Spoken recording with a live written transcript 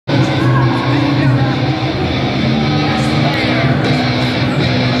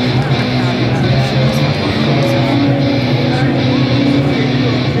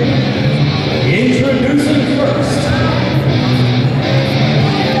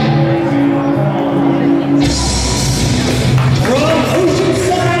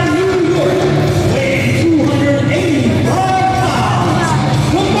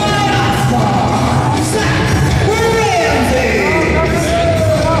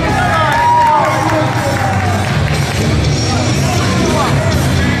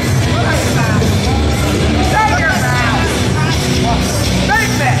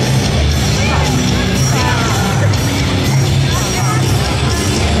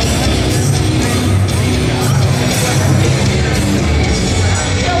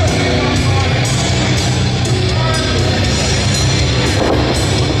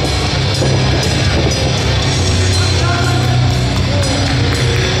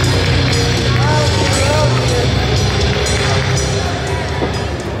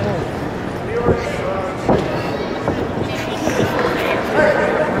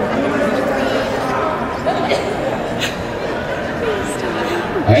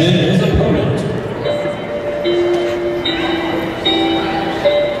and his opponent.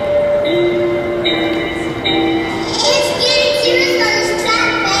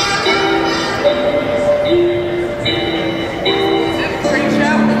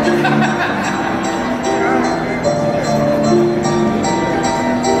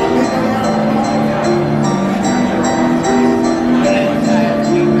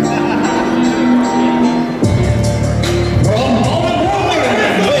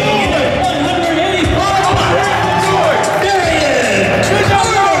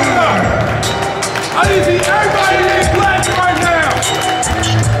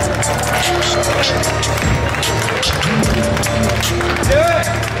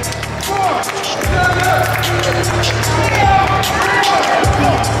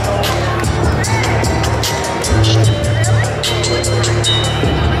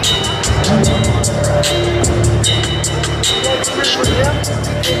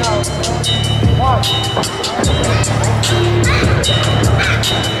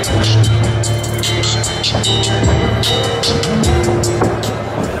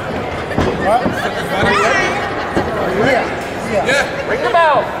 Yeah. Ring the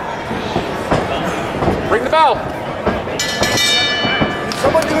bell. Ring the bell.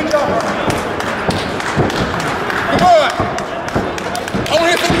 Someone do a jump. Come on. I want to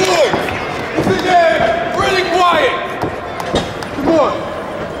hear some noise. Sit there. Really quiet. Come on.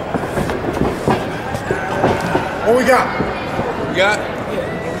 What we got? We got?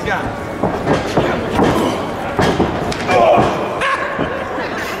 Yeah. What we got?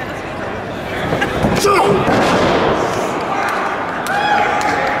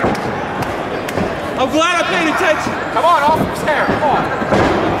 I'm glad I paid attention. Come on, off his hair. Come on.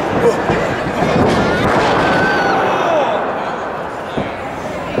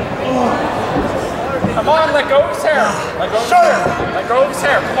 Come on, let go of his hair. Let go of his hair. Let go of his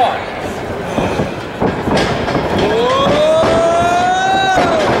hair. Come on.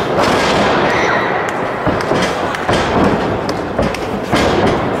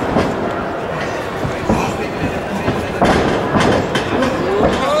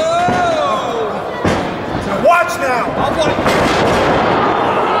 Watch now! I'm watching.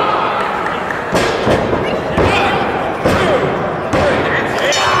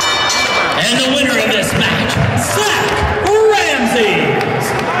 And the winner of this match, Zakk Ramses.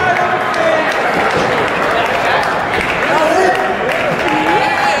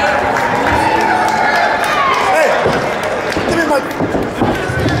 Hey! Give me my...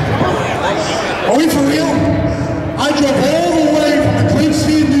 Are we for real? I drove all the way from the great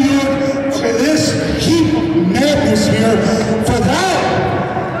city of New York to this heap of madness here for that.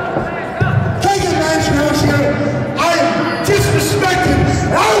 Take advantage around here. I am disrespected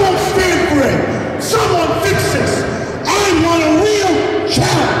and I won't stand for it. Someone fix this. I want a real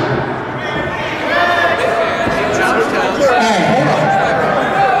challenge. Hey, hold on.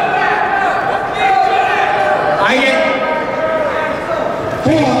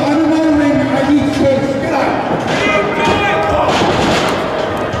 Hold on, I don't want to ring. I need space. Get out.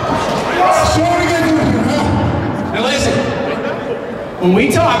 Now listen, when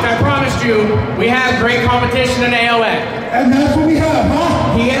we talked, I promised you we have great competition in AOA. And that's what we have,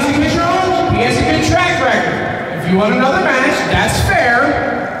 huh? He has a good track record. If you want another match, that's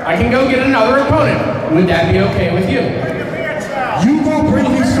fair. I can go get another opponent. Would that be okay with you? You gonna bring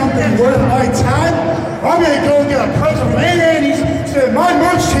me something worth my time? I'm gonna go get a present from Aunt Annie's, sit at my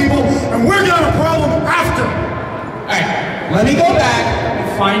lunch table, and we're gonna have a problem after. Alright, let me go back and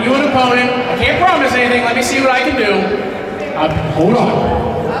find you an opponent. I can't promise anything. Let me see what I can do. Hold on.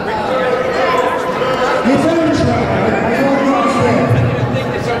 You finished right? I don't understand.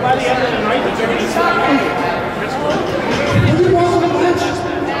 So by the end of the night, it's already stopped. Do you want a lunch?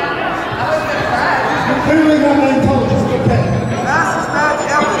 You clearly got my intelligence, okay?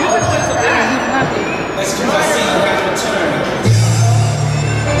 Let's do a single round return.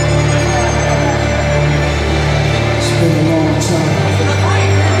 It's been a long time.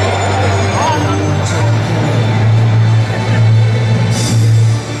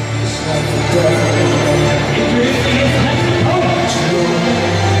 It's like the devil.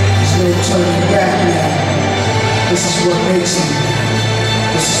 There's no turning back now. This is what makes me.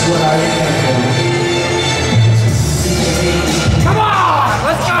 This is what I am. Come on,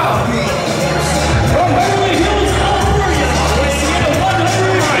 let's go. From Beverly Hills, California, weighing in at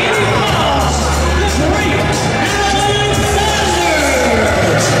 180 pounds, the great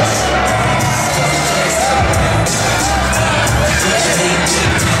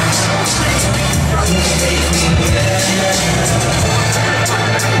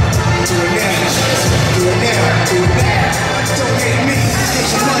Do it now, do it now. Don't hate me,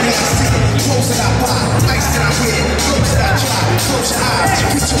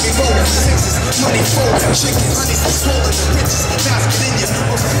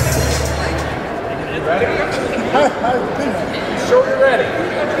 Ready? Sure you're ready.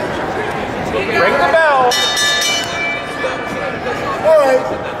 Ring the bell. Alright,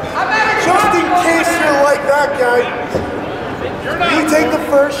 just in case you're like that guy, you take the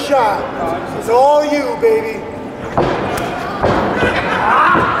first shot. It's all you, baby.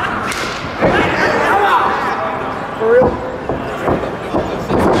 For real?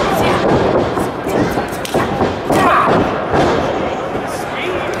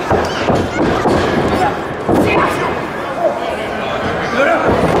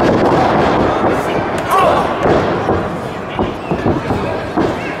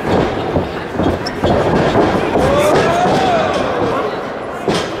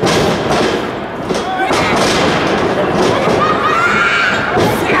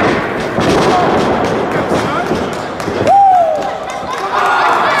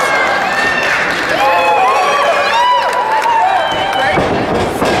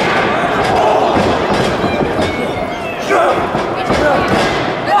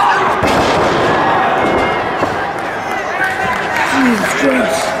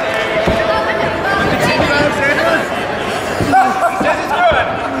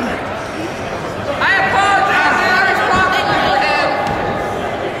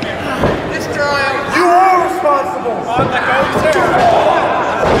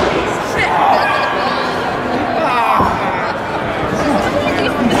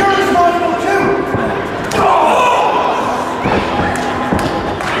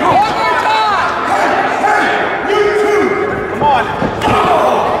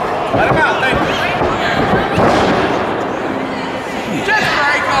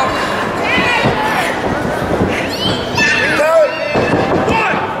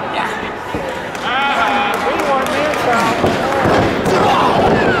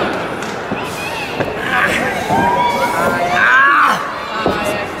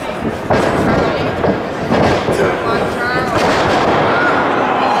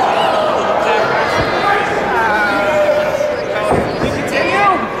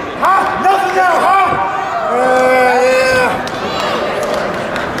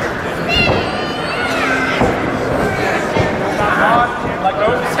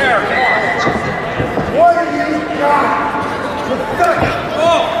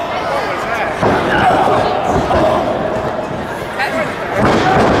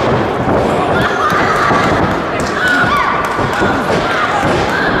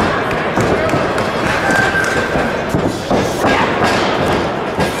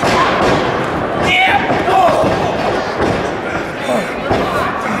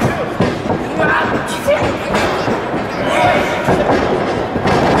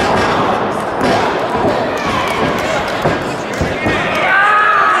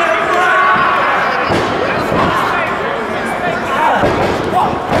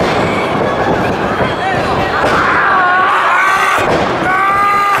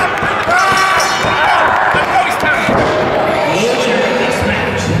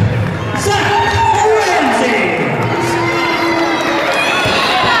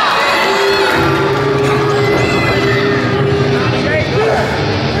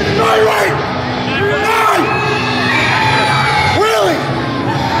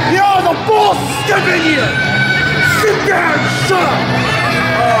 Step in here! Sit down, shut up!